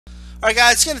All right,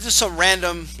 guys, gonna do some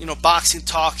random, boxing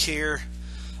talk here.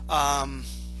 Let's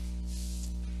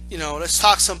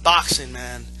talk some boxing,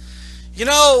 man.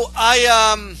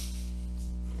 I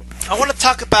want to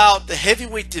talk about the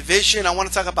heavyweight division. I want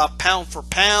to talk about pound for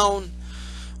pound.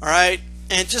 All right,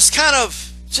 and just kind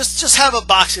of just have a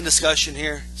boxing discussion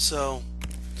here. So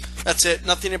that's it.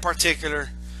 Nothing in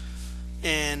particular.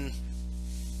 And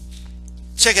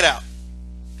check it out.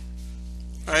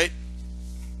 All right.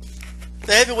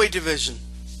 The heavyweight division.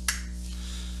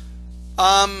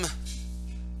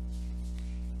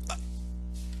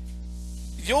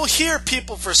 You'll hear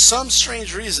people, for some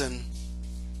strange reason,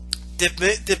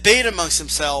 debate amongst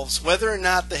themselves whether or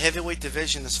not the heavyweight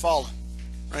division has fallen.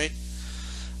 Right?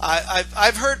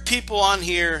 I've heard people on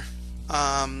here,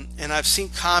 and I've seen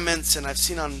comments, and I've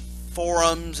seen on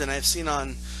forums, and I've seen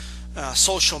on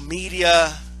social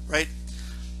media. Right?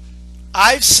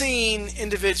 I've seen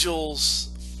individuals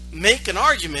make an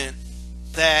argument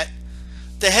that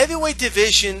the heavyweight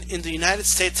division in the United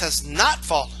States has not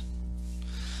fallen,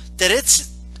 that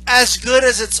it's as good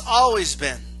as it's always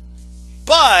been,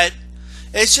 but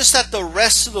it's just that the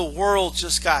rest of the world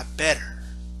just got better,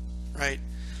 right?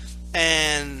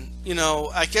 And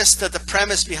I guess that the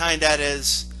premise behind that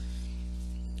is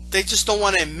they just don't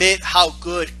want to admit how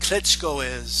good Klitschko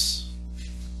is.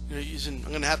 I'm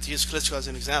going to have to use Klitschko as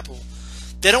an example.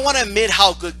 They don't want to admit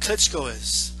how good Klitschko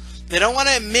is. They don't want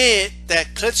to admit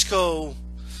that Klitschko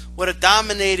would have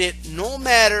dominated no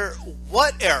matter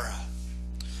what era.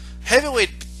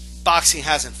 Heavyweight boxing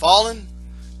hasn't fallen.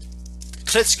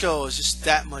 Klitschko is just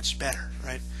that much better,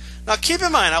 right? Now keep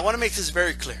in mind, I want to make this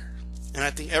very clear, and I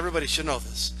think everybody should know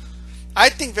this. I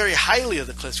think very highly of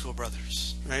the Klitschko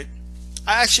brothers, right?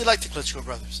 I actually like the Klitschko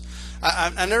brothers.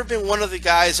 I've never been one of the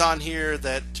guys on here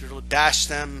that really bash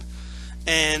them,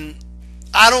 and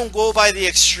I don't go by the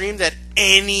extreme that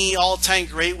any all-time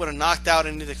great would have knocked out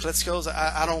any of the Klitschkos.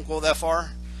 I don't go that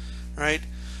far, right?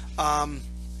 And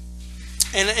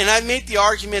I made the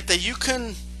argument that you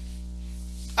can,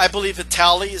 I believe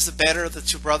Vitali is the better of the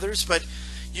two brothers, but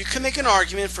you can make an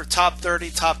argument for top 30,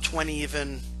 top 20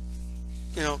 even,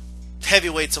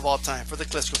 heavyweights of all time for the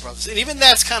Klitschko brothers. And even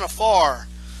that's kind of far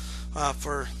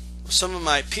for some of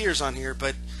my peers on here,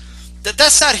 but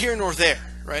that's not here nor there.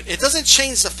 Right? It doesn't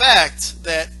change the fact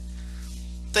that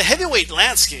the heavyweight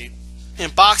landscape in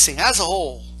boxing as a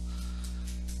whole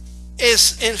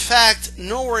is in fact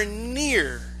nowhere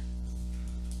near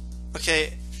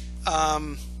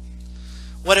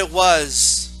what it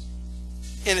was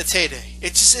in its heyday.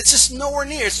 It's just nowhere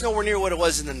near. It's nowhere near what it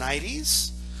was in the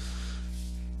 90s.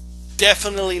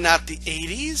 Definitely not the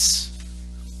 80s.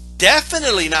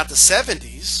 Definitely not the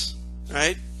 70s.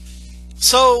 Right?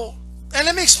 So, and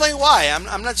let me explain why.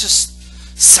 I'm not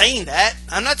just saying that.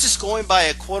 I'm not just going by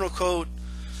a quote-unquote,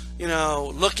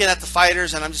 looking at the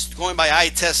fighters and I'm just going by eye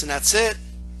test and that's it.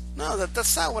 No,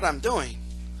 that's not what I'm doing.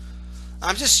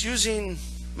 I'm just using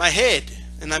my head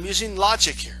and I'm using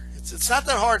logic here. It's not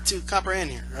that hard to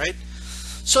comprehend here, right?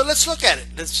 So let's look at it.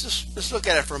 Let's look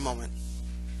at it for a moment.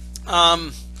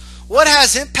 What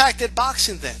has impacted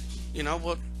boxing then?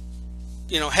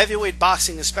 Heavyweight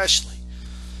boxing especially.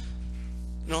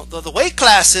 The weight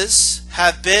classes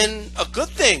have been a good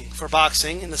thing for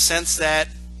boxing in the sense that,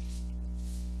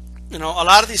 a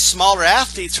lot of these smaller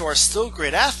athletes who are still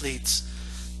great athletes,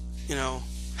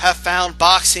 have found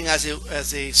boxing as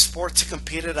a sport to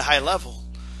compete at a high level,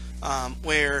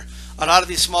 where a lot of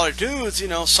these smaller dudes,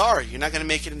 sorry, you're not going to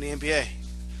make it in the NBA.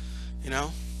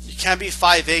 You can't be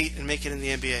 5'8" and make it in the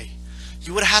NBA.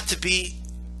 You would have to be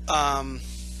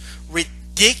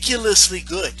ridiculously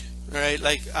good. Right,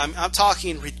 like I'm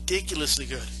talking ridiculously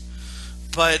good,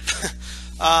 but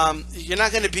you're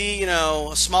not going to be,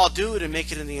 a small dude and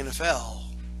make it in the NFL,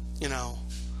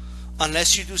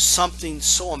 unless you do something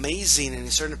so amazing in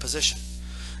a certain position.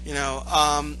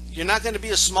 You're not going to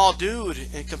be a small dude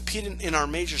and compete in our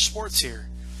major sports here.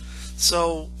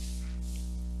 So,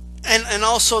 and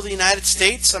also the United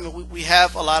States. I mean, we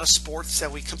have a lot of sports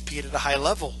that we compete at a high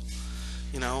level,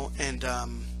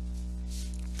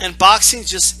 and boxing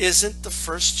just isn't the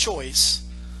first choice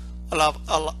of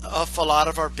a lot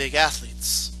of our big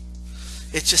athletes.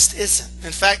 It just isn't.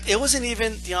 In fact, it wasn't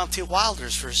even Deontay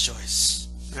Wilder's first choice,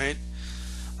 right?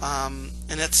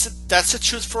 And that's the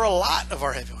truth for a lot of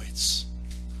our heavyweights.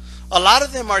 A lot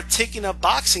of them are taking up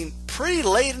boxing pretty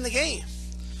late in the game.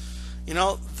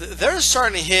 They're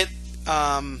starting to hit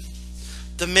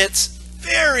the mitts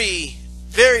very,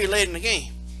 very late in the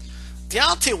game.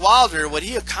 Deontay Wilder, what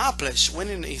he accomplished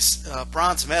winning a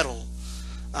bronze medal,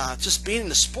 just being in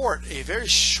the sport a very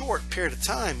short period of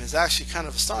time, is actually kind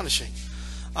of astonishing.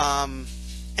 And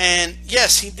And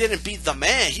yes, he didn't beat the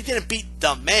man. He didn't beat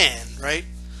the man, right?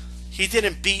 He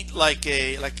didn't beat like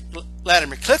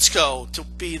Vladimir Klitschko to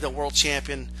be the world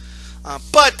champion.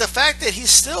 But the fact that he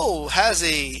still has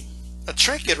a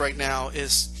trinket right now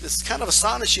is kind of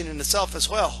astonishing in itself as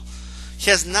well.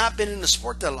 He has not been in the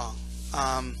sport that long.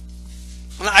 And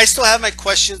I still have my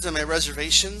questions and my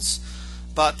reservations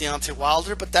about Deontay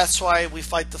Wilder, but that's why we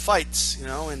fight the fights, you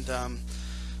know. And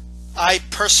I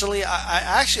personally, I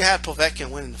actually had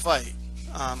Povetkin winning the fight.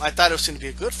 I thought it was going to be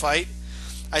a good fight.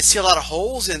 I see a lot of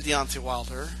holes in Deontay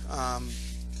Wilder, and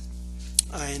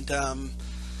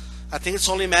I think it's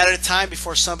only a matter of time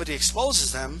before somebody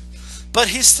exposes them. But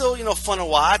he's still, you know, fun to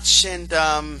watch, and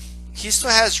he still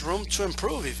has room to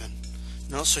improve, even,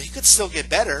 you know. So he could still get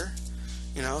better,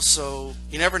 you know. So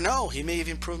you never know. He may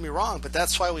even prove me wrong. But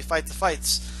that's why we fight the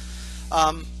fights.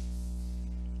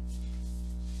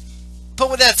 But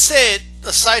with that said,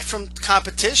 aside from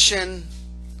competition,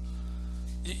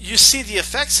 you see the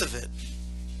effects of it.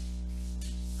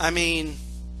 I mean,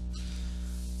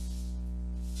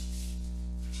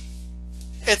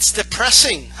 it's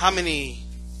depressing how many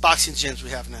boxing gyms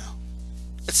we have now.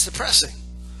 It's depressing,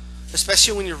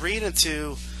 especially when you read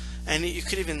into, and you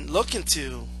could even look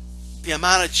into, the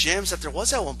amount of gyms that there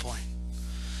was at one point.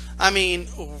 I mean,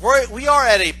 we are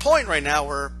at a point right now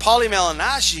where Paulie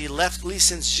Malignaggi left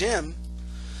Gleason's gym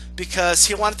because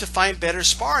he wanted to find better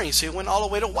sparring. So he went all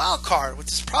the way to Wild Card, which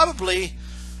is probably,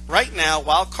 right now,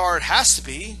 Wild Card has to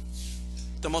be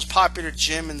the most popular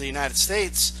gym in the United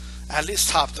States, at least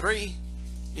top 3,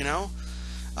 you know.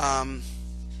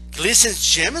 Gleason's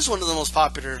gym is one of the most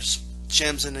popular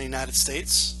gyms in the United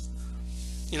States,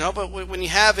 you know. But when you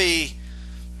have a,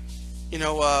 you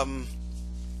know, a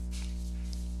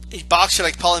boxer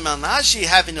like Paulie Malignaggi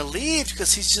having to leave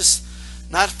because he's just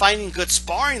not finding good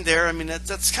sparring there, I mean,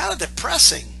 that's kind of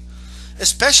depressing,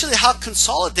 especially how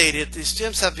consolidated these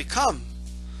gyms have become.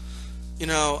 You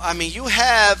know, I mean, you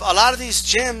have a lot of these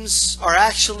gyms are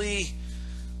actually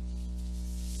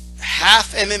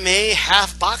half MMA,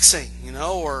 half boxing, you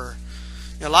know, or,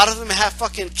 you know, a lot of them have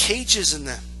fucking cages in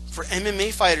them for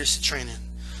MMA fighters to train in.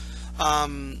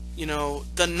 You know,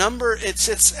 the number,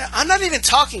 I'm not even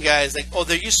talking, guys, like, oh,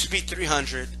 there used to be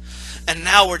 300 and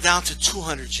now we're down to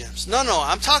 200 gyms. No,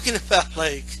 I'm talking about,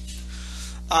 like,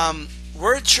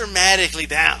 we're dramatically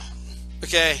down,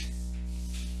 okay?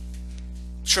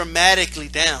 Dramatically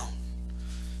down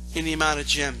in the amount of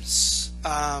gyms.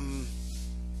 I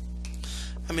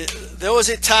mean, there was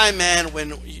a time, man,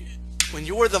 when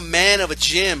you were the man of a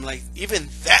gym, like, even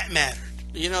that mattered.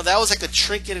 You know, that was like a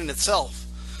trinket in itself.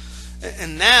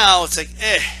 And now it's like,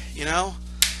 you know.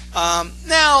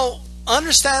 Now,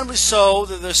 understandably so,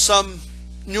 that there's some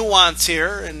nuance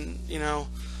here, and, you know,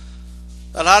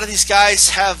 a lot of these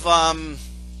guys have,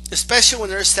 especially when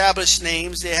they're established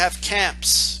names, they have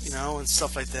camps, you know, and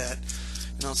stuff like that.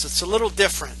 You know, so it's a little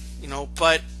different, you know.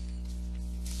 But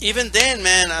even then,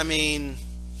 man, I mean,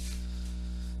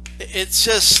 it's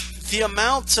just the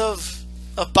amount of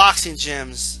boxing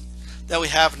gyms that we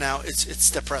have now.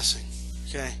 It's depressing.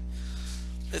 Okay,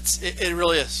 it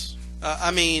really is.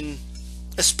 I mean,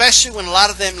 especially when a lot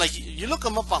of them, like, you look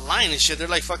them up online and shit, they're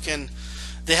like fucking,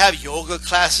 they have yoga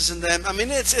classes in them. I mean,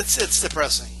 it's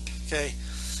depressing. Okay,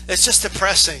 it's just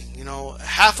depressing. You know,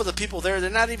 half of the people there, they're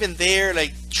not even there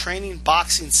like training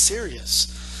boxing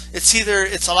serious.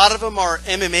 It's a lot of them are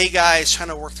MMA guys trying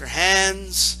to work their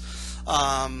hands.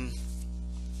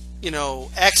 You know,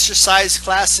 exercise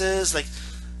classes, like,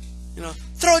 you know,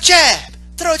 throw a jab,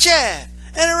 and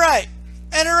a right,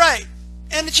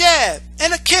 and a jab,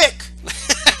 and a kick.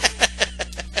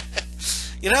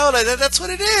 You know, like, that's what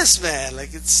it is, man.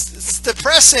 Like, it's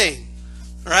depressing,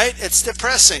 right? It's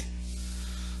depressing.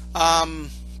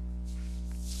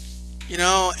 You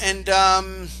know, and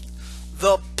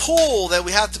the pool that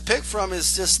we have to pick from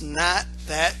is just not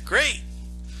that great.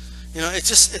 You know,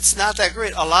 it's not that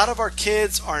great. A lot of our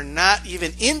kids are not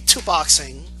even into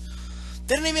boxing.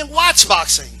 They don't even watch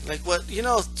boxing. Like, what, you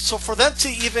know, so for them to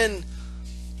even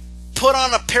put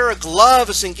on a pair of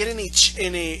gloves and get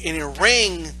in a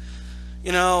ring,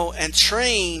 you know, and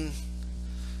train,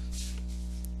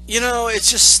 you know,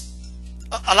 it's just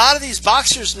a lot of these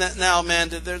boxers now, man,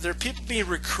 they're people being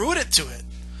recruited to it.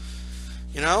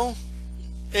 You know,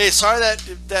 hey, sorry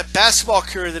that basketball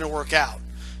career didn't work out.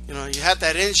 You know, you had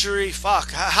that injury.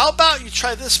 Fuck. How about you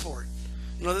try this sport?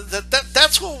 You know,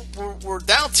 that's what we're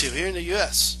down to here in the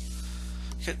U.S.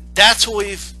 That's what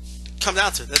we've come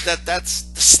down to. That's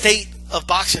the state of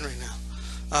boxing right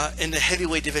now in the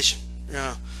heavyweight division. You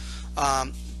know,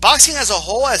 boxing as a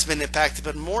whole has been impacted,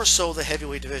 but more so the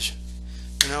heavyweight division.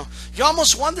 You know, you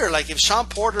almost wonder, like, if Sean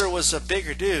Porter was a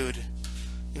bigger dude,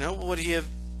 Would he have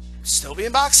still be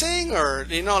in boxing, or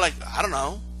like, I don't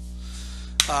know.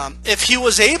 If he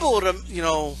was able to,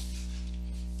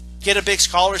 get a big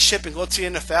scholarship and go to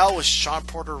the NFL, would Sean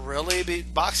Porter really be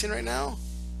boxing right now?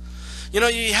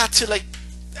 You have to like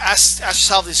ask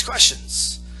yourself these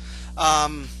questions.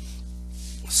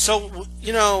 So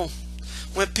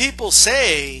when people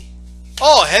say,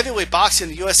 "Oh, heavyweight boxing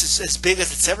in the U.S. is as big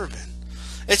as it's ever been,"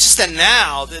 it's just that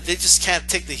now they just can't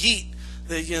take the heat.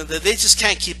 They just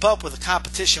can't keep up with the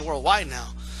competition worldwide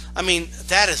now. I mean,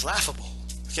 that is laughable.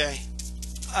 Okay,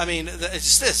 I mean, it's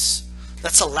just this.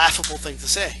 That's a laughable thing to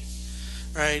say,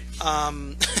 right?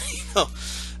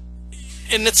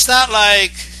 And it's not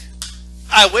like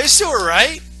I wish they were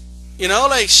right.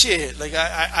 Like shit. Like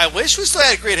I wish we still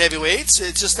had great heavyweights.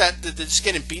 It's just that they're just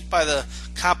getting beat by the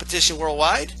competition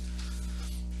worldwide.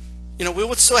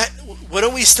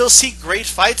 Wouldn't we still see great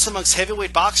fights amongst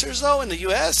heavyweight boxers though in the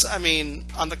U.S.? I mean,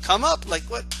 on the come up, like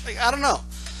what? Like, I don't know.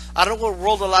 I don't know what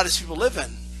world a lot of these people live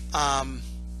in.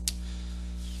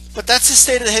 But that's the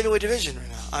state of the heavyweight division right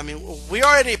now. I mean, we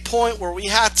are at a point where we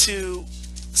have to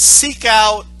seek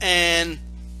out and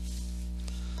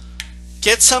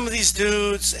get some of these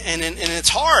dudes, and it's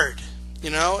hard.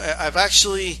 I've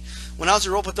actually, when I was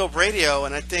at Rope a Dope Radio,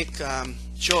 and I think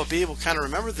Joe Abib will kind of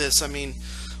remember this. I mean,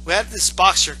 we had this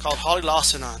boxer called Holly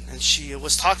Lawson on, and she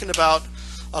was talking about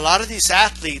a lot of these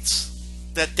athletes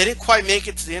that didn't quite make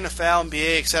it to the NFL,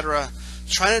 NBA, etc.,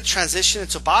 trying to transition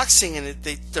into boxing, and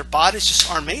their bodies just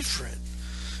aren't made for it.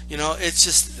 It's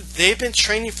just they've been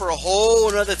training for a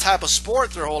whole other type of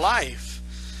sport their whole life,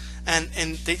 and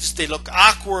they look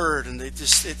awkward, and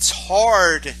it's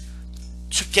hard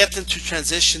to get them to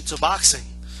transition to boxing.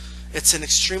 It's an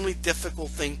extremely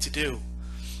difficult thing to do.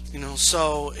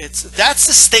 So that's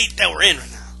the state that we're in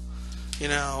right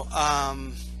now.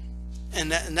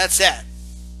 And that's that.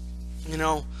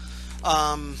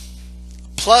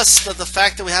 Plus the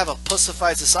fact that we have a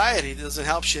pussified society doesn't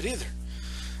help shit either.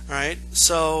 All right,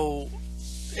 so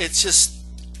it's just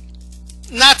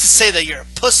not to say that you're a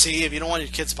pussy if you don't want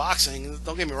your kids boxing.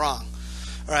 Don't get me wrong.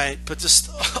 All right, but just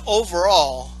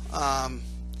overall,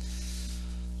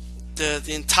 the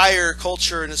entire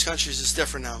culture in this country is just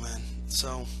different now, man.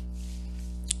 So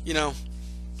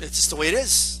it's just the way it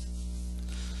is.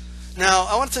 Now,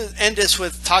 I want to end this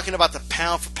with talking about the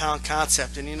pound-for-pound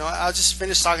concept. And, I'll just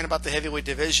finish talking about the heavyweight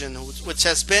division, which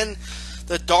has been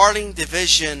the darling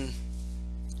division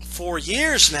for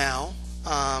years now.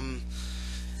 And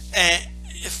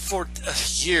for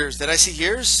years. Did I say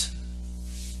years?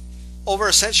 Over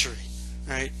a century,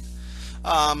 right?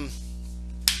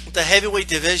 The heavyweight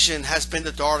division has been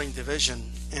the darling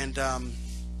division. And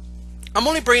I'm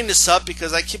only bringing this up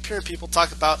because I keep hearing people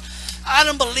talk about, I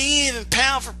don't believe in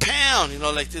pound for pound.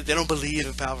 Like they don't believe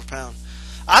in pound for pound.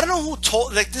 I don't know who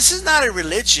told. Like, this is not a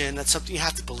religion. That's something you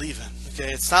have to believe in.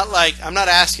 Okay, it's not like I'm not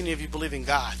asking you if you believe in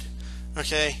God.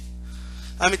 Okay,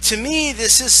 I mean, to me,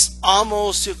 this is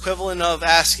almost the equivalent of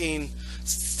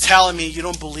telling me you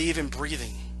don't believe in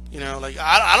breathing. Like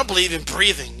I don't believe in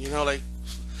breathing. Like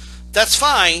that's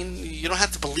fine. You don't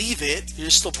have to believe it.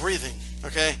 You're still breathing.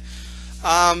 Okay.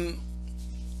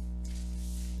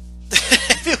 The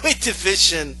heavyweight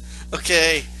division,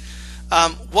 okay,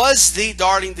 was the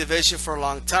darling division for a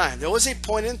long time. There was a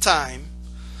point in time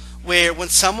where when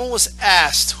someone was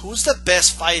asked who's the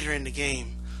best fighter in the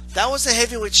game, that was the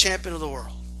heavyweight champion of the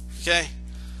world. Okay,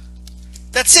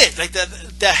 that's it. Like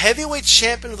the heavyweight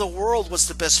champion of the world was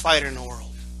the best fighter in the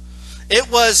world.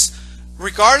 It was,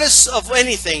 regardless of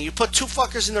anything, you put two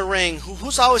fuckers in the ring,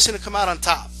 who's always going to come out on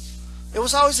top? It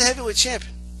was always the heavyweight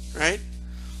champion, right?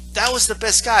 That was the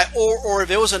best guy, or if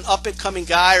there was an up-and-coming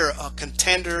guy or a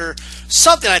contender,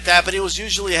 something like that, but it was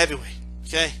usually a heavyweight,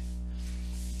 okay?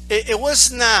 It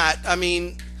was not, I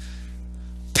mean,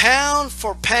 pound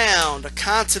for pound, the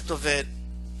concept of it,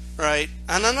 right?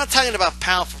 And I'm not talking about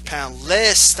pound for pound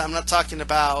list, I'm not talking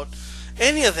about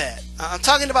any of that. I'm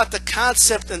talking about the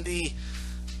concept and the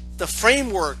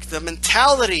framework, the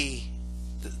mentality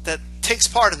that takes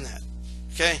part in that,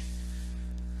 okay?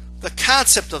 The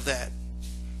concept of that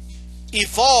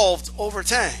evolved over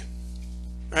time,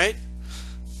 right?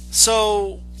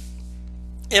 So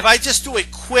if I just do a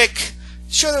quick,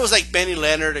 sure there was like Benny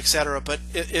Leonard, etc., but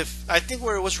if I think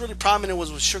where it was really prominent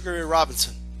was with Sugar Ray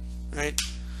Robinson, right?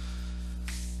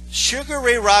 Sugar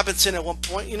Ray Robinson at one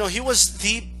point, he was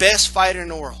the best fighter in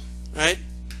the world, right?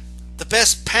 The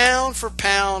best pound for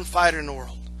pound fighter in the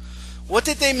world. What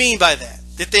did they mean by that?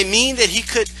 Did they mean that he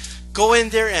could go in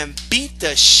there and beat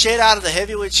the shit out of the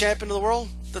heavyweight champion of the world?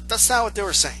 That's not what they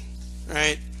were saying,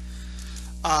 right?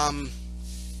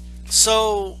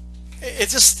 So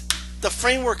it's just the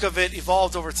framework of it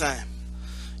evolved over time.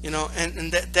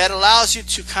 and that allows you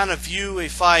to kind of view a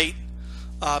fight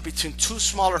between two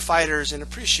smaller fighters and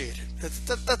appreciate it.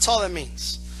 That's all that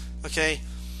means. Okay,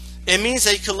 it means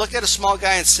that you can look at a small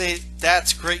guy and say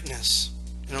that's greatness.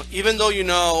 Even though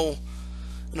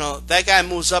that guy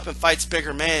moves up and fights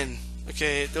bigger men.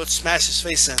 Okay, they'll smash his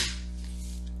face in.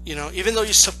 Even though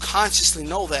you subconsciously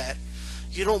know that,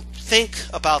 you don't think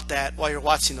about that while you're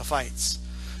watching the fights.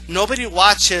 Nobody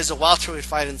watches a welterweight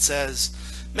fight and says,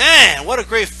 "Man, what a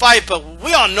great fight!" But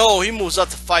we all know he moves up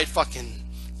to fight fucking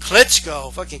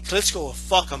Klitschko. Fucking Klitschko will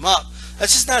fuck him up.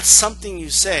 That's just not something you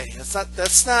say.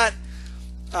 That's not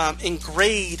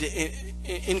ingrained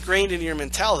in your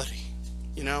mentality.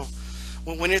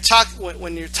 When you're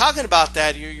talking about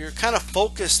that, you're kind of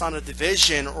focused on a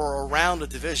division or around a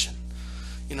division.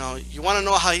 You want to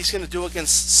know how he's going to do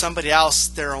against somebody else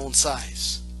their own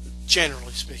size,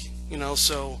 generally speaking.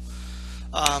 So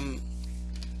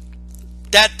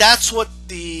that's what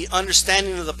the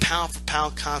understanding of the pound for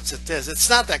pound concept is. It's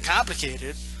not that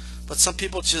complicated, but some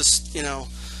people just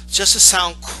just to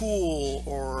sound cool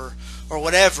or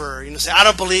whatever, say I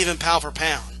don't believe in pound for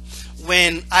pound.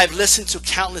 When I've listened to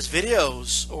countless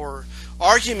videos or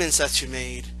arguments that you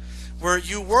made where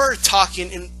you were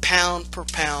talking in pound per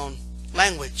pound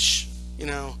language,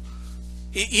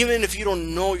 even if you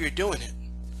don't know you're doing it.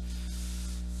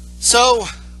 So,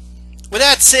 with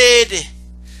that said,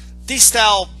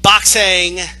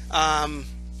 DStyleBoxing,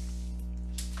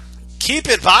 keep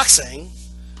it boxing.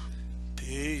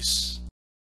 Peace.